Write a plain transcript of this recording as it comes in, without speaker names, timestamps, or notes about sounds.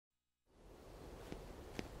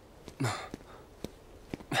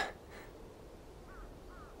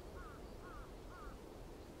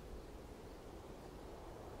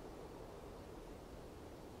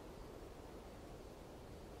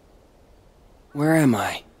Where am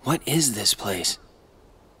I? What is this place?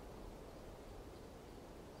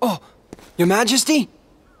 Oh, Your Majesty?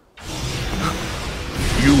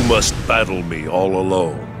 You must battle me all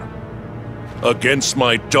alone. Against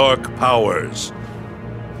my dark powers.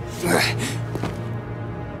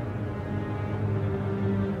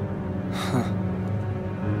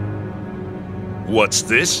 What's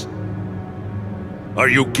this? Are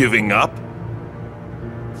you giving up?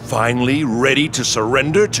 Finally ready to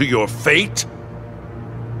surrender to your fate?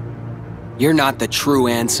 You're not the true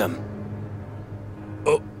Ansem.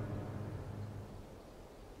 Oh.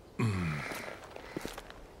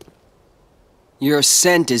 Your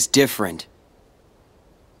scent is different.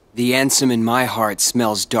 The Ansem in my heart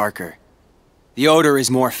smells darker. The odor is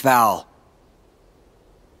more foul.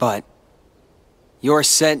 But your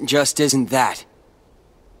scent just isn't that.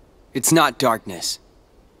 It's not darkness.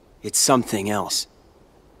 It's something else.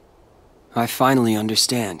 I finally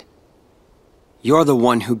understand. You're the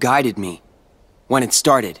one who guided me when it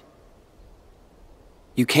started.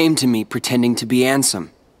 You came to me pretending to be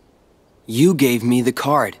Ansem. You gave me the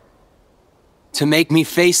card to make me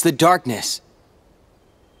face the darkness.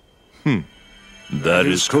 That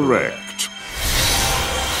is correct.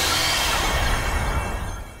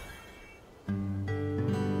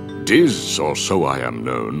 Diz, or so I am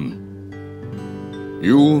known.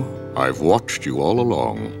 I've watched you all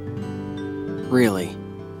along. Really?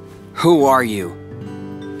 Who are you?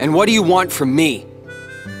 And what do you want from me?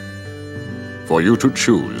 For you to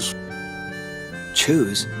choose.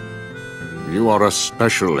 Choose? You are a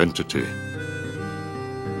special entity.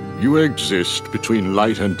 You exist between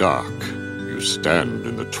light and dark. You stand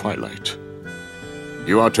in the twilight.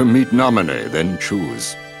 You are to meet Naminé, then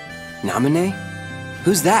choose. Naminé?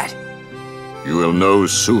 Who's that? You will know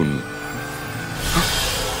soon.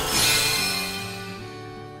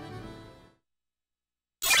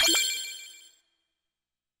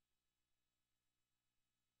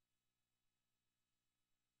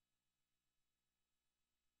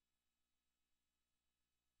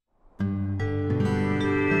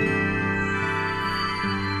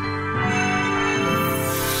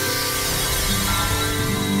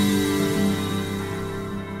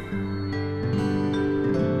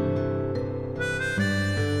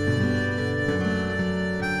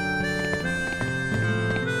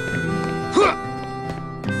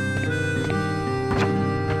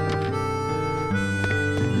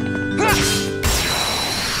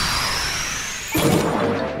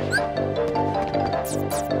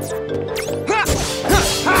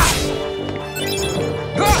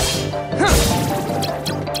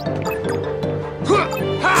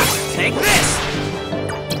 Take this!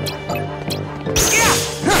 Yeah!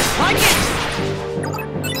 Like it!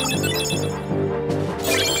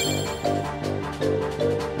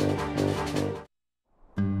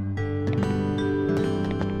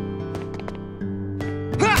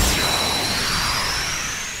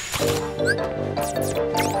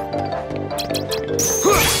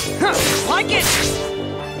 Like it!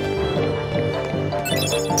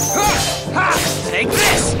 Take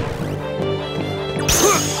this!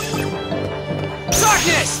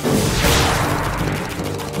 Darkness!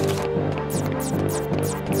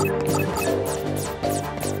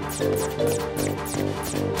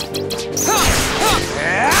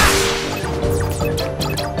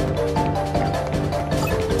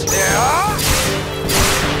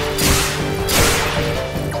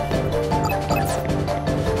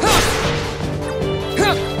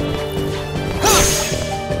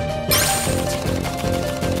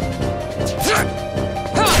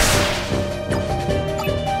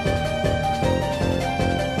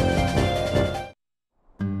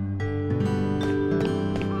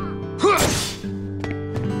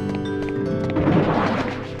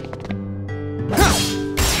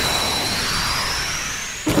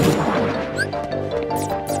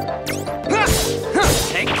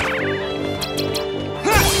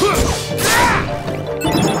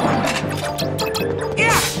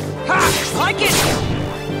 Like it!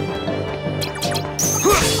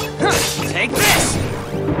 Take this!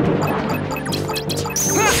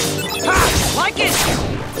 Like it!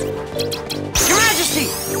 Your Majesty!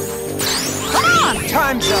 Come on!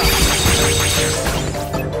 Time's up!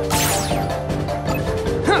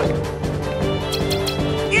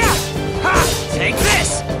 Take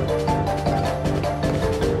this!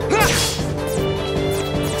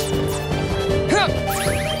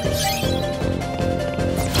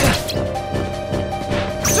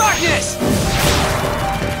 Darkness!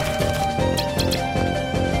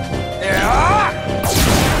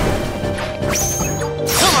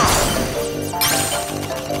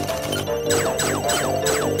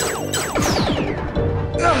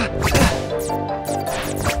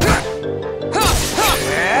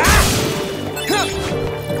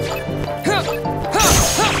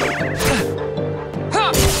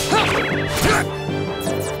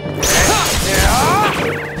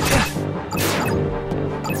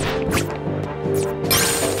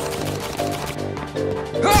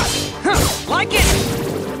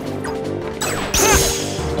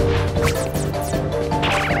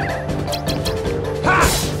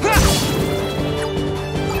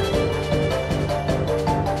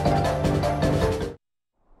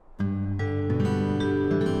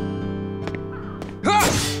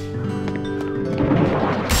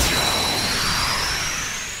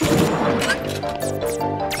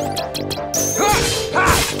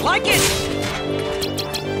 like it!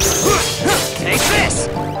 Take this!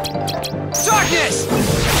 Darkness!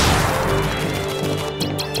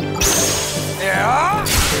 Yeah!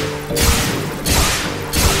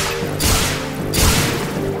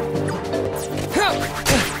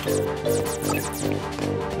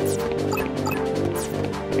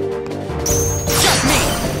 Just me!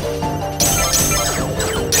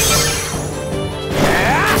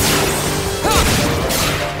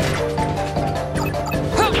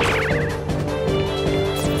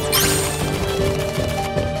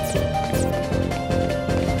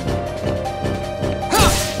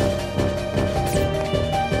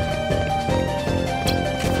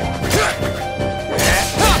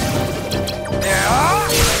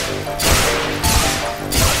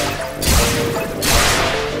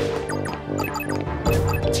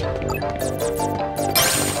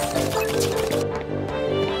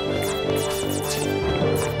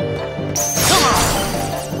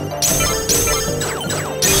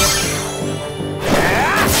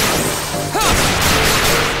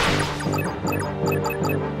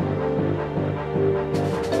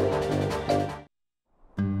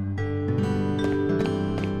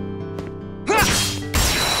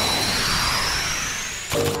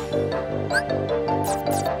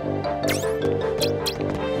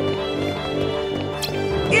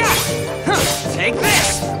 Take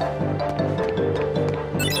this!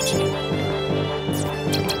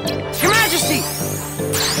 Your Majesty!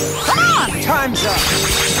 Come on! Time's up!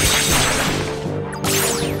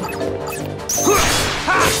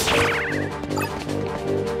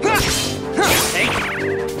 Take it!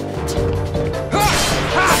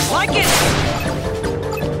 Like it!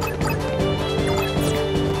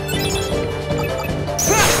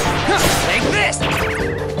 Take this!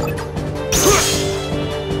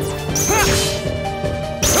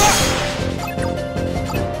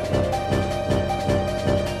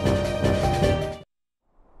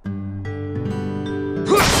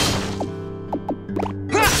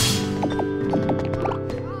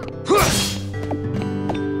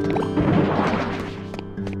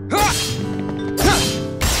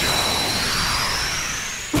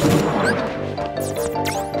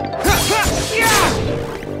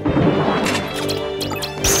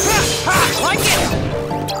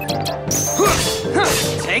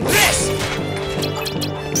 Take this!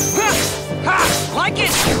 Like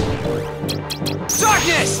it!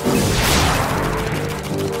 Darkness!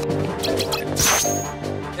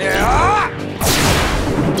 Yeah!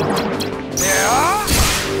 Yeah!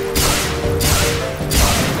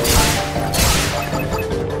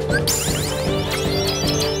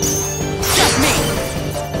 Just me!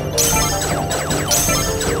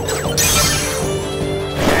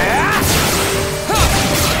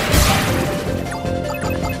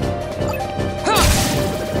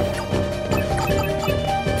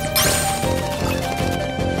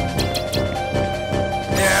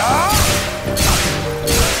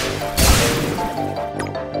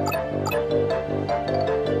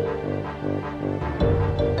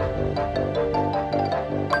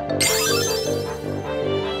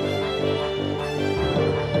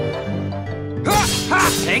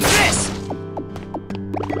 Take this!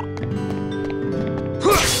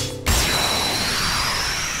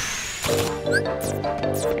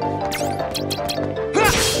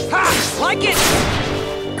 Like it!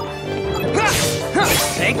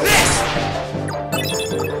 Take this!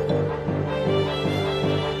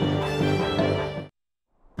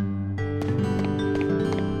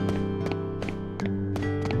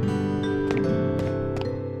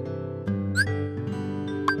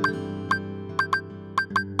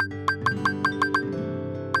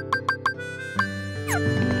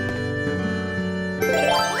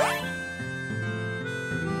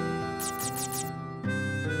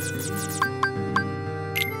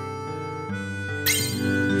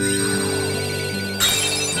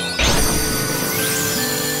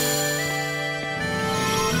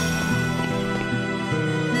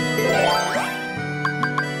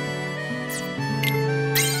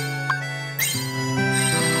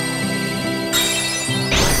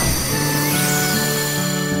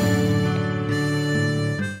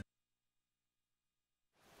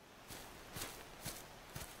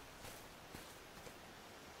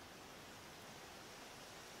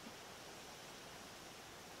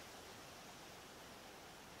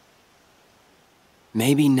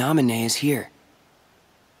 Maybe Naminé is here.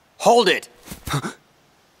 Hold it!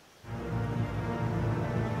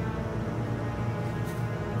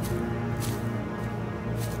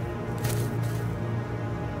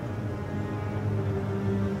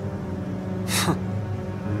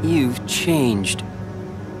 You've changed.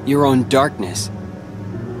 Your own darkness.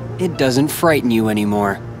 It doesn't frighten you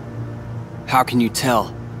anymore. How can you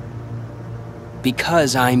tell?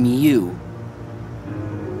 Because I'm you.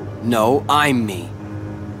 No, I'm me.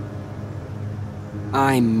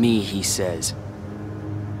 I'm me, he says.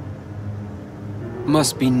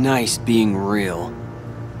 Must be nice being real.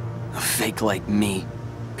 A fake like me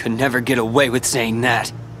could never get away with saying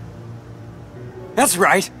that. That's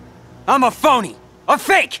right. I'm a phony. A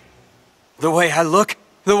fake. The way I look,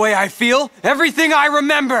 the way I feel, everything I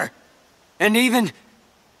remember. And even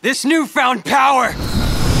this newfound power.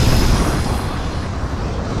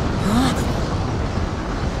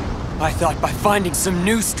 I thought by finding some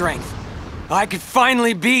new strength, I could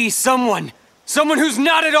finally be someone who's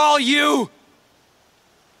not at all you.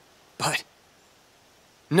 But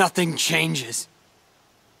nothing changes.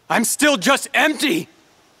 I'm still just empty.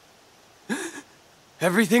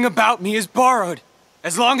 Everything about me is borrowed.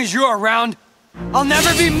 As long as you're around, I'll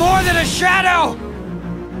never be more than a shadow!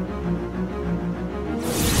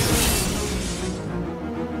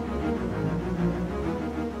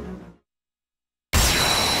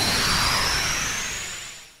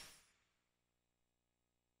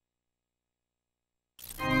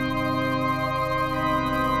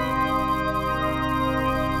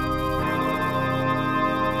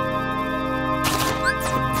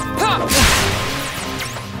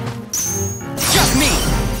 Just me!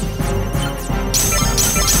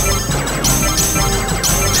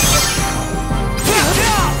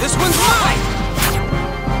 This one's mine!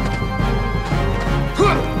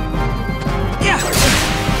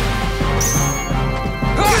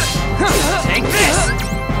 Take this!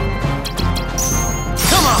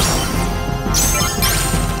 Come on!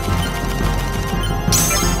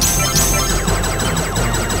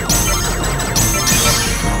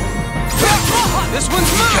 This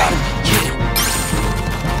one's mine!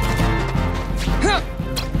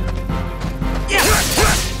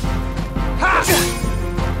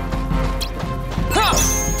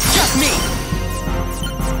 Just me!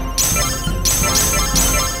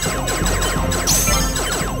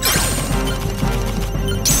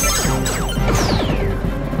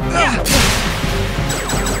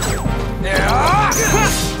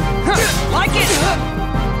 Like it!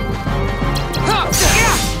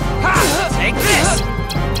 Take this!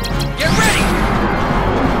 Get ready!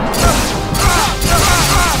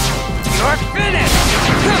 You're finished!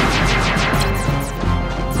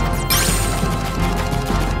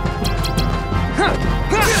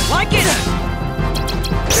 Like it!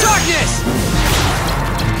 Darkness!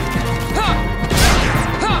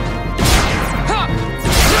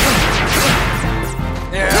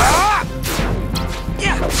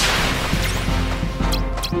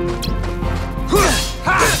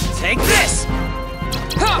 Take this!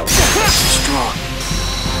 Strong.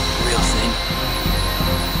 Real thing.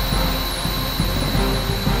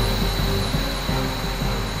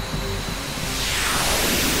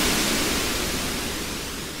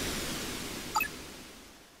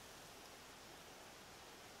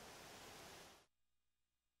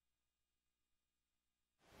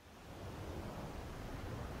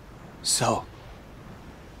 So,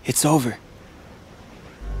 it's over.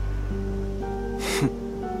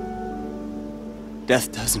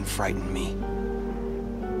 Death doesn't frighten me.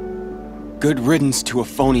 Good riddance to a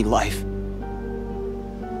phony life.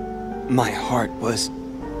 My heart was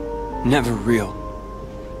never real.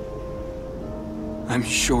 I'm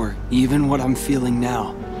sure even what I'm feeling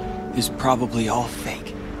now is probably all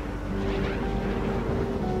fake.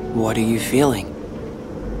 What are you feeling?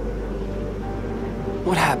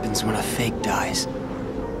 What happens when a fake dies?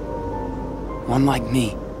 One like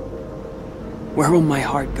me. Where will my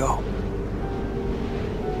heart go?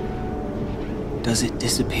 Does it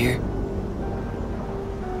disappear?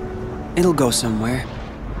 It'll go somewhere.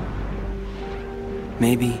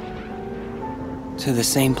 Maybe to the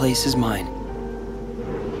same place as mine.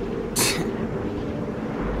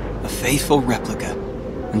 A faithful replica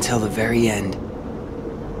until the very end.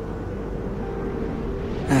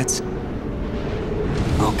 That's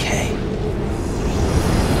okay.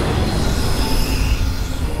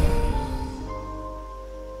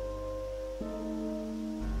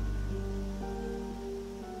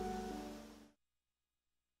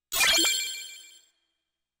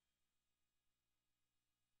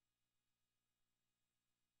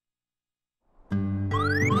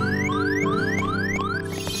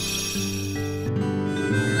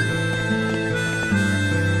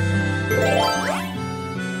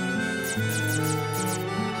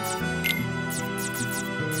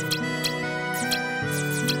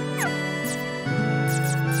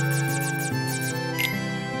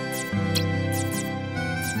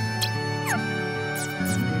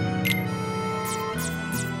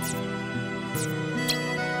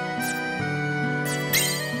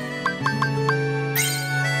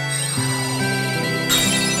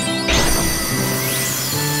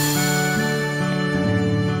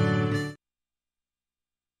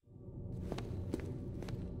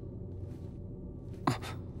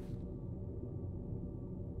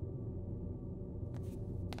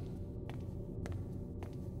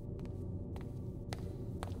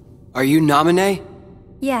 Are you Namine?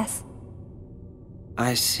 Yes.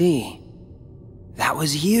 I see. That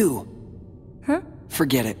was you. Huh?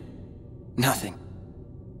 Forget it. Nothing.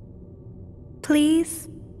 Please,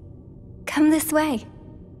 come this way.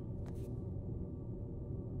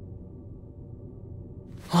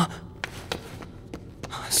 Huh?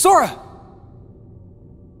 Sora!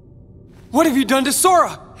 What have you done to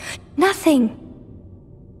Sora? Nothing.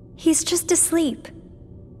 He's just asleep.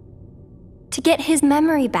 To get his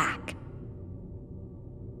memory back.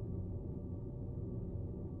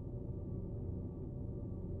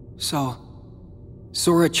 So,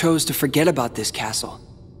 Sora chose to forget about this castle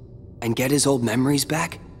and get his old memories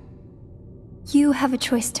back? You have a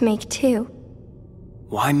choice to make too.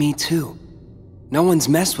 Why me too? No one's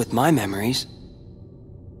messed with my memories.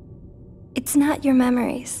 It's not your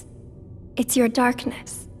memories. It's your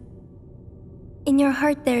darkness. In your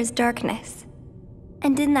heart there is darkness.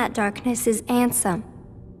 And in that darkness is Ansem.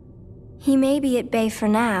 He may be at bay for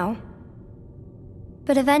now,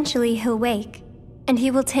 but eventually he'll wake, and he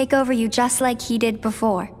will take over you just like he did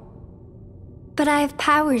before. But I have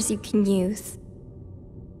powers you can use.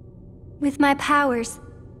 With my powers,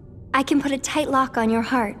 I can put a tight lock on your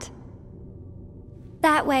heart.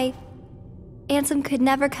 That way, Ansem could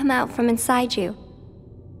never come out from inside you.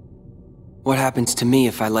 What happens to me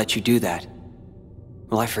if I let you do that?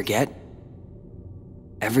 Will I forget?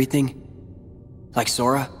 Everything? Like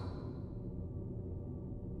Sora?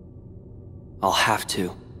 I'll have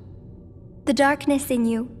to. The darkness in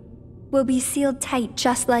you will be sealed tight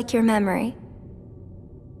just like your memory.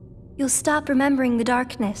 You'll stop remembering the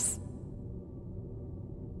darkness.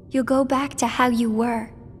 You'll go back to how you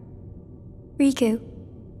were. Riku,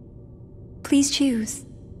 please choose.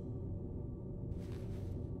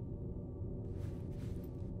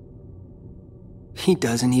 He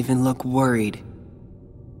doesn't even look worried.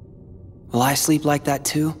 Will I sleep like that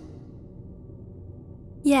too?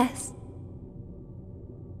 Yes.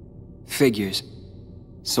 Figures.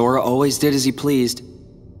 Sora always did as he pleased.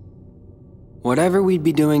 Whatever we'd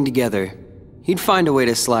be doing together, he'd find a way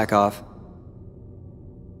to slack off.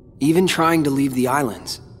 Even trying to leave the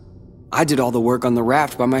islands. I did all the work on the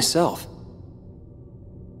raft by myself.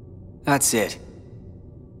 That's it.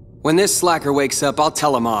 When this slacker wakes up, I'll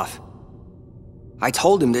tell him off. I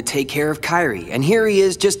told him to take care of Kairi, and here he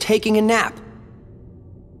is just taking a nap.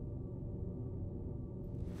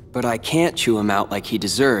 But I can't chew him out like he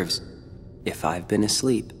deserves, if I've been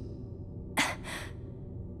asleep.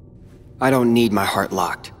 I don't need my heart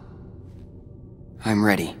locked. I'm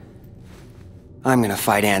ready. I'm gonna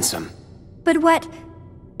fight Ansem. But what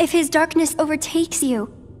if his darkness overtakes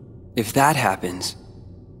you? If that happens,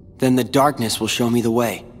 then the darkness will show me the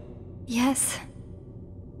way. Yes,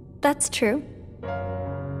 that's true.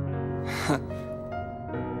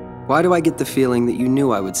 Why do I get the feeling that you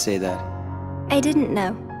knew I would say that? I didn't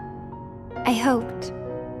know. I hoped.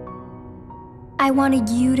 I wanted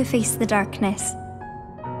you to face the darkness.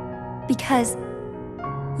 Because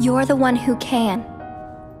you're the one who can.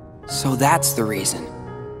 So that's the reason.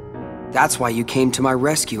 That's why you came to my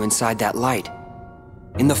rescue inside that light.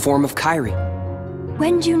 In the form of Kairi.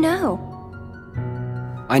 When'd you know?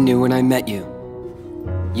 I knew when I met you.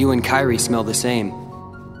 You and Kairi smell the same.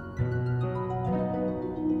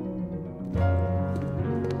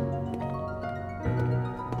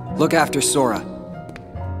 Look after Sora.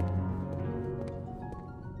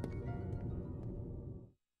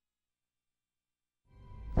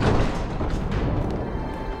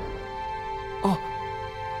 Oh.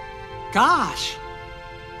 Gosh.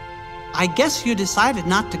 I guess you decided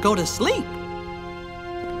not to go to sleep.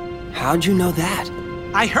 How'd you know that?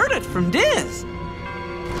 I heard it from Diz.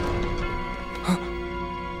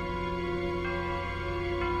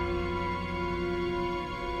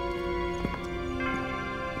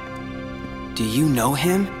 Do you know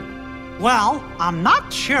him? Well, I'm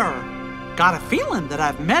not sure. Got a feeling that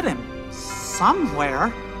I've met him somewhere.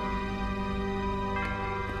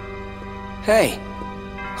 Hey,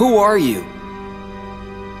 who are you?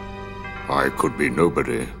 I could be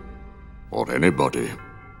nobody, or anybody.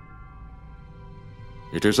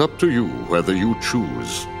 It is up to you whether you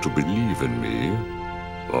choose to believe in me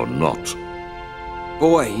or not.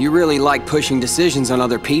 Boy, you really like pushing decisions on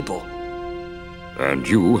other people. And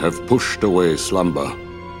you have pushed away slumber,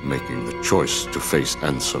 making the choice to face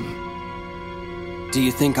Ansem. Do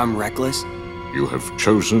you think I'm reckless? You have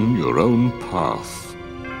chosen your own path.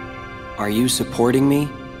 Are you supporting me?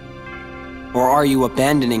 Or are you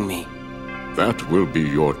abandoning me? That will be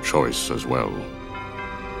your choice as well.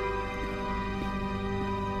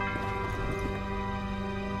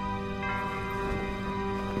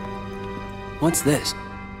 What's this?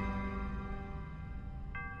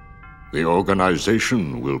 The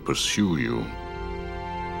organization will pursue you.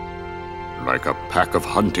 Like a pack of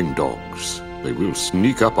hunting dogs, they will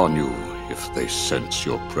sneak up on you if they sense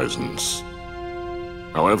your presence.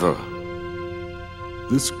 However,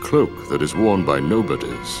 this cloak that is worn by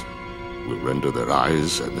nobodies will render their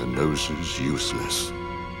eyes and their noses useless.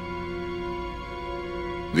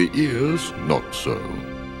 The ears, not so.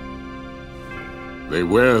 They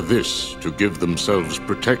wear this to give themselves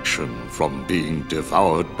protection from being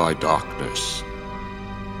devoured by darkness.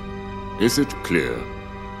 Is it clear?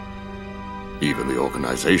 Even the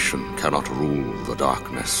organization cannot rule the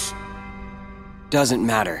darkness. Doesn't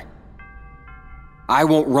matter. I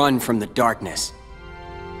won't run from the darkness.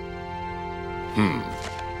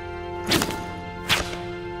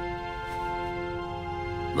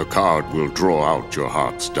 The card will draw out your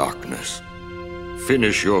heart's darkness.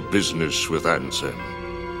 Finish your business with Ansem.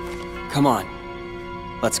 Come on.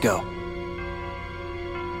 Let's go.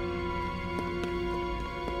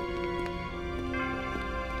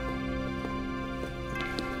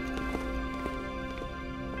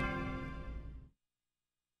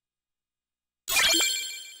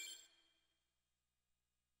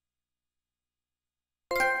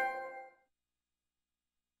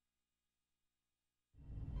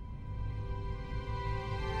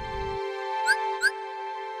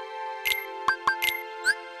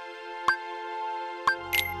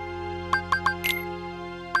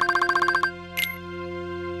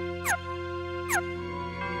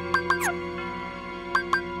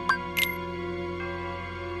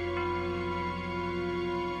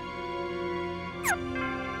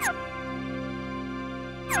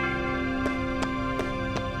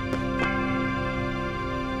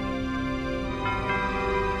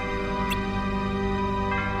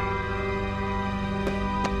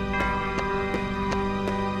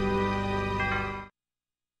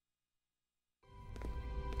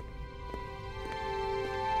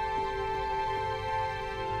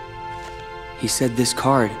 He said this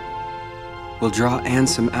card will draw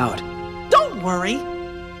Ansem out. Don't worry.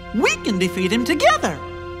 We can defeat him together.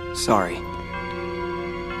 Sorry.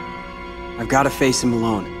 I've got to face him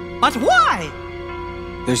alone. But why?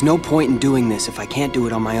 There's no point in doing this if I can't do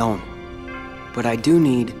it on my own. But I do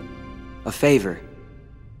need a favor.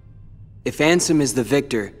 If Ansem is the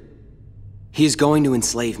victor, he is going to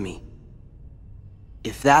enslave me.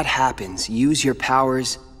 If that happens, use your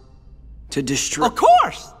powers to destroy— Of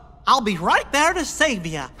course! I'll be right there to save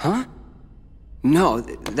you. Huh? No,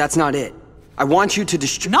 that's not it. I want you to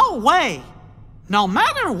destroy— No way! No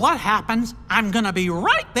matter what happens, I'm gonna be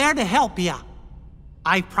right there to help you.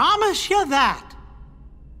 I promise you that.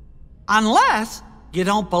 Unless you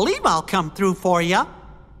don't believe I'll come through for you.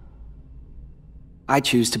 I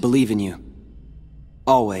choose to believe in you.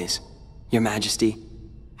 Always, Your Majesty.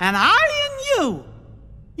 And I in you.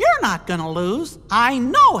 You're not gonna lose. I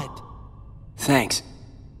know it. Thanks.